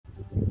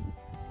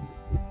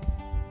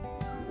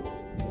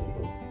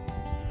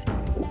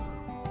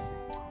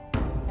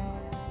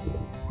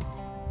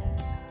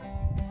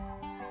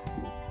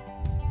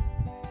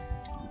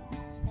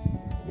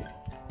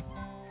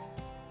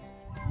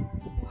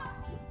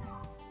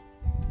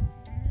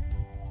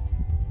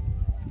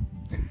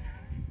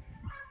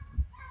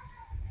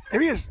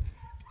There he is.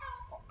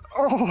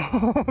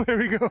 Oh, there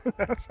we go.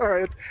 That's all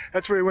right.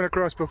 That's where he went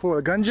across before.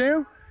 The gun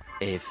jam?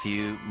 A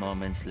few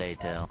moments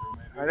later.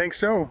 I think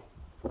so.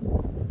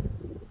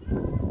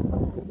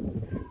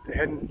 They're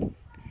heading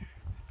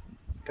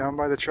down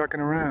by the truck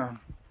and around.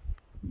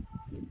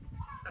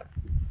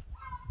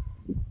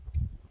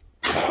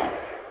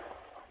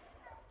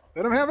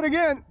 Let him have it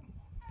again.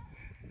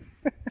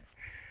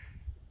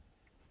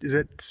 Is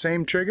it the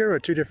same trigger or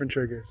two different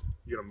triggers?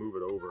 You gotta move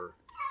it over.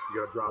 You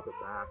gotta drop it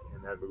back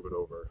and then move it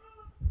over.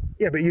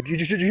 Yeah, but you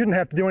shouldn't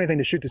have to do anything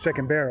to shoot the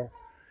second barrel.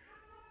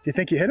 Do you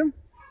think you hit him?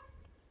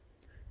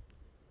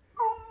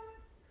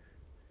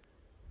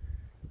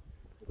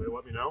 Will they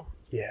let me know?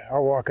 Yeah,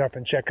 I'll walk up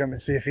and check him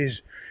and see if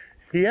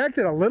he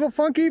acted a little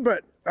funky,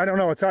 but I don't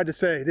know, it's hard to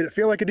say. Did it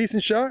feel like a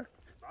decent shot?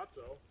 Thought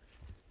so.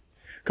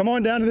 Come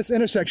on down to this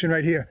intersection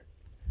right here.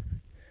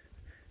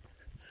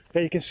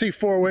 Yeah, you can see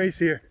four ways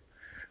here.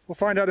 We'll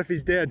find out if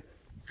he's dead.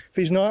 If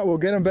he's not, we'll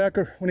get him back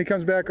when he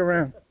comes back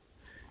around.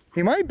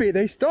 He might be.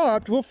 They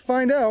stopped. We'll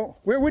find out.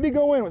 Where would he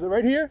go in? Was it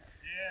right here?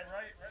 Yeah,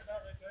 right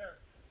about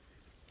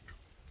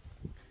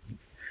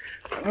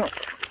right there.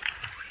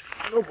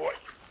 Oh boy.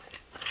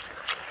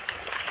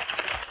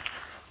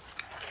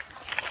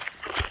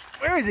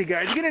 Where is he,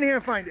 guys? Get in here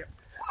and find him.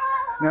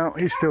 No,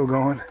 he's still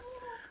going.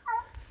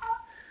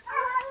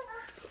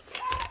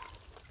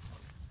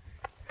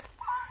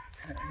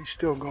 He's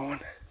still going.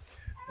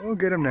 We'll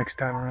get him next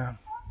time around.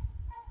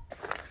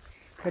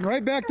 And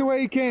right back the way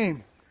he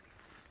came.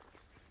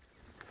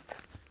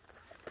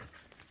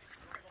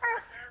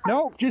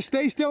 No, just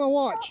stay still and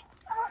watch.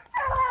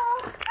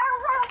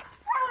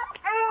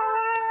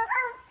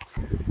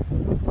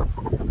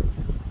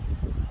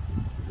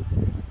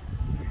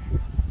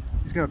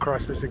 He's gonna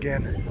cross this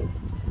again.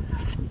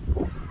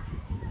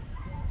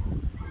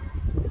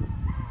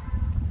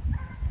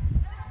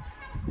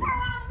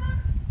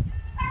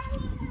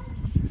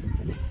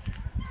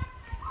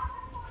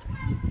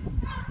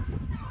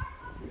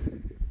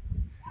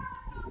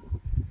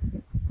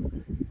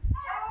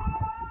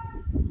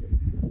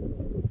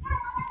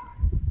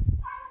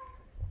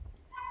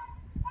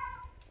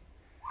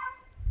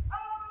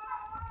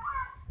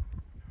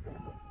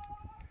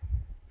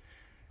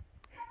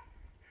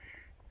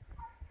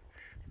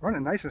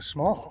 Running nice and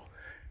small,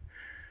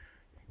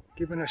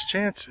 giving us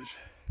chances.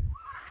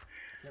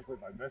 Can't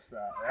believe I missed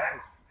that.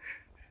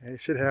 Hey,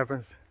 shit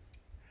happens.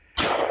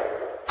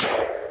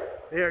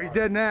 There, he's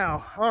dead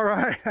now. All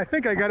right, I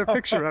think I got a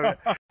picture of it.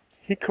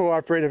 He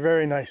cooperated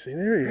very nicely.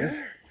 There he is.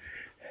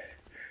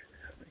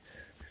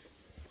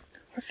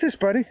 What's this,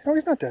 buddy? Oh,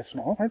 he's not that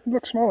small. I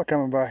look smaller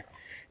coming by.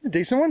 He's a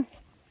decent one.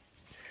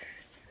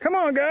 Come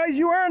on, guys,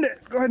 you earned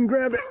it. Go ahead and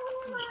grab it.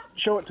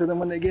 Show it to them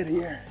when they get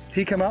here.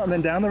 He come out and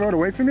then down the road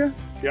away from you?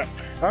 Yep.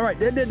 All right,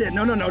 dead.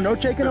 No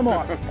shaking him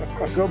off.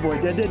 Good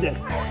boy, dead. That's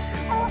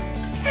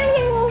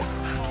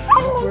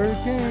where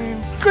he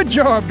came. Good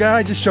job,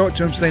 guys. Just show it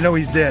to him so they know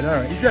he's dead. All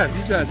right. He's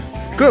dead.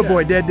 Good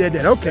boy, dead.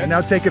 Okay,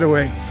 now take it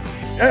away.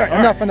 All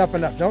right,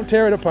 enough. Don't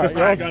tear it apart.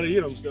 I gotta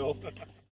eat him still.